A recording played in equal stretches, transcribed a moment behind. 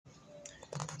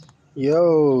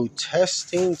Yo,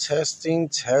 testing, testing,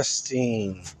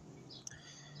 testing.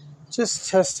 Just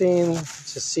testing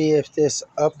to see if this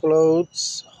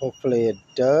uploads. Hopefully it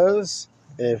does.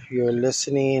 If you're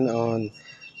listening on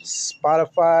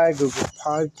Spotify, Google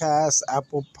Podcasts,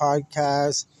 Apple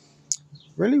Podcasts,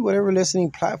 really whatever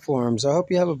listening platforms. I hope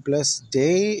you have a blessed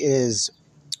day. It is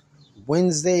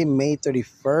Wednesday, May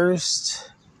 31st,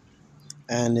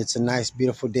 and it's a nice,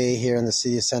 beautiful day here in the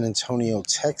city of San Antonio,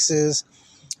 Texas.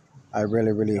 I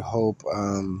really, really hope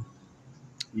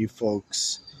you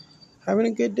folks having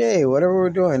a good day, whatever we're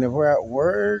doing. If we're at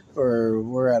work or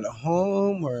we're at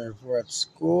home or if we're at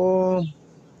school,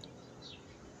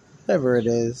 whatever it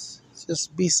is,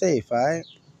 just be safe, all right?